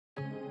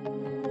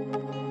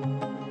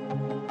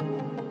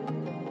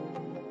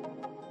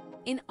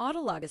In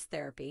autologous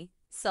therapy,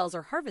 cells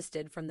are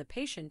harvested from the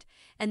patient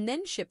and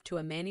then shipped to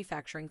a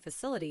manufacturing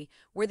facility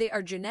where they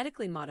are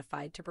genetically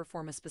modified to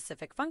perform a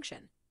specific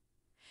function.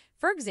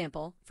 For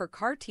example, for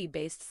CAR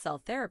T-based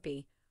cell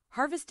therapy,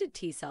 harvested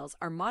T cells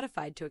are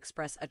modified to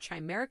express a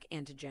chimeric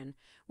antigen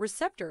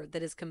receptor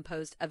that is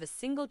composed of a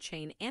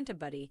single-chain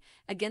antibody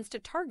against a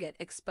target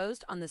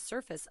exposed on the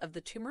surface of the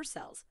tumor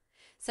cells,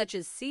 such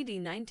as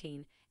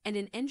CD19, and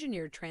an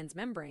engineered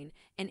transmembrane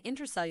and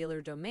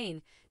intracellular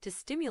domain to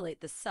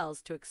stimulate the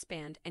cells to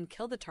expand and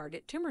kill the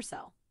target tumor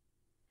cell.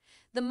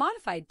 The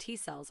modified T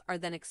cells are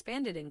then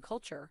expanded in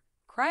culture,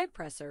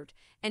 cryopreserved,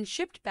 and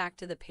shipped back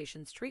to the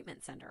patient's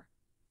treatment center,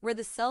 where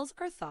the cells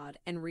are thawed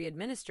and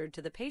readministered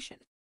to the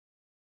patient.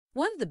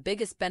 One of the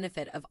biggest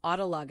benefits of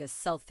autologous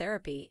cell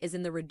therapy is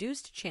in the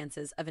reduced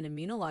chances of an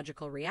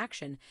immunological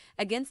reaction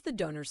against the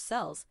donor's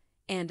cells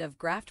and of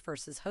graft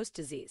versus host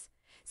disease,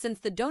 since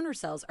the donor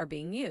cells are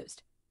being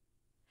used.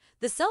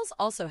 The cells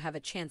also have a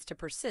chance to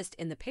persist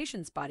in the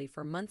patient's body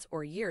for months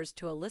or years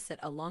to elicit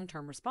a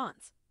long-term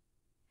response.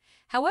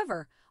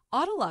 However,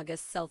 autologous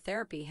cell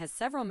therapy has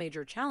several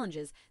major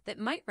challenges that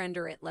might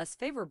render it less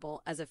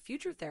favorable as a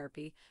future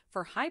therapy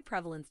for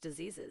high-prevalence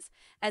diseases,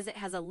 as it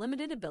has a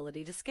limited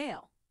ability to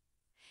scale,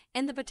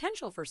 and the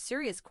potential for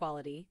serious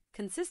quality,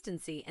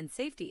 consistency, and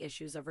safety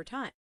issues over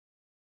time.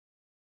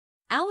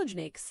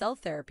 Allogeneic cell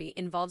therapy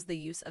involves the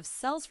use of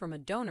cells from a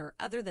donor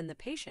other than the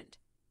patient.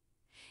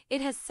 It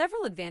has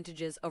several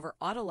advantages over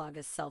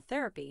autologous cell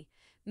therapy,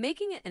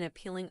 making it an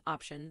appealing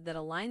option that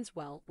aligns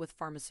well with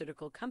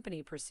pharmaceutical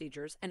company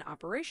procedures and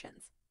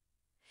operations.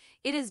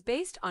 It is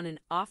based on an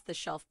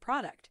off-the-shelf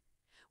product,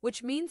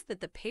 which means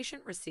that the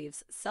patient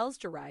receives cells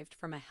derived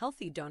from a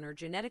healthy donor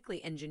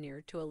genetically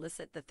engineered to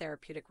elicit the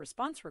therapeutic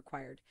response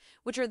required,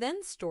 which are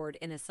then stored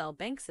in a cell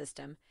bank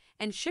system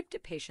and shipped to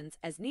patients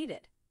as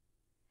needed.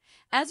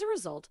 As a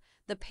result,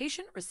 the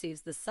patient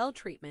receives the cell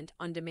treatment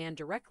on demand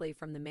directly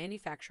from the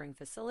manufacturing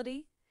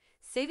facility,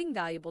 saving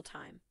valuable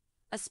time,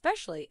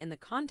 especially in the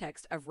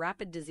context of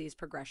rapid disease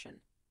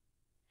progression.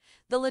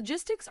 The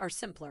logistics are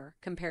simpler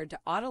compared to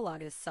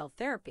autologous cell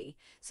therapy,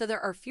 so there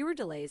are fewer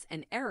delays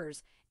and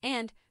errors,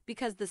 and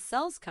because the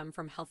cells come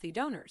from healthy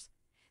donors,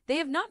 they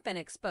have not been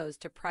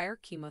exposed to prior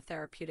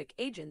chemotherapeutic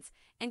agents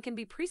and can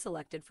be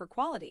pre-selected for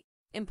quality.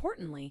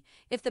 Importantly,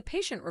 if the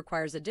patient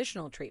requires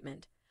additional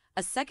treatment,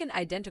 a second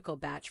identical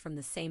batch from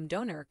the same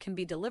donor can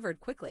be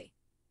delivered quickly.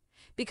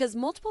 Because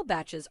multiple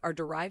batches are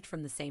derived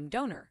from the same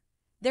donor,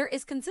 there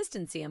is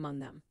consistency among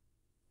them.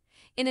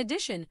 In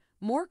addition,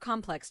 more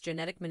complex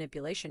genetic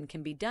manipulation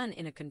can be done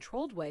in a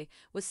controlled way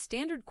with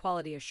standard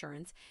quality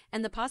assurance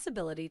and the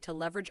possibility to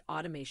leverage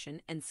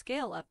automation and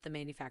scale up the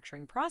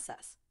manufacturing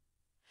process.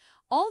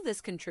 All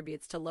this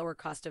contributes to lower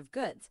cost of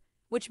goods,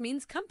 which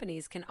means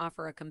companies can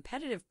offer a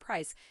competitive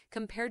price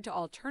compared to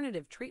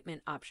alternative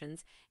treatment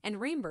options and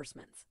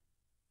reimbursements.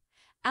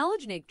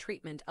 Allogeneic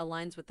treatment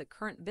aligns with the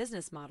current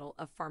business model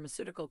of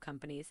pharmaceutical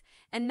companies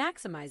and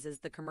maximizes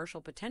the commercial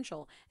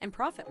potential and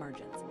profit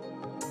margins.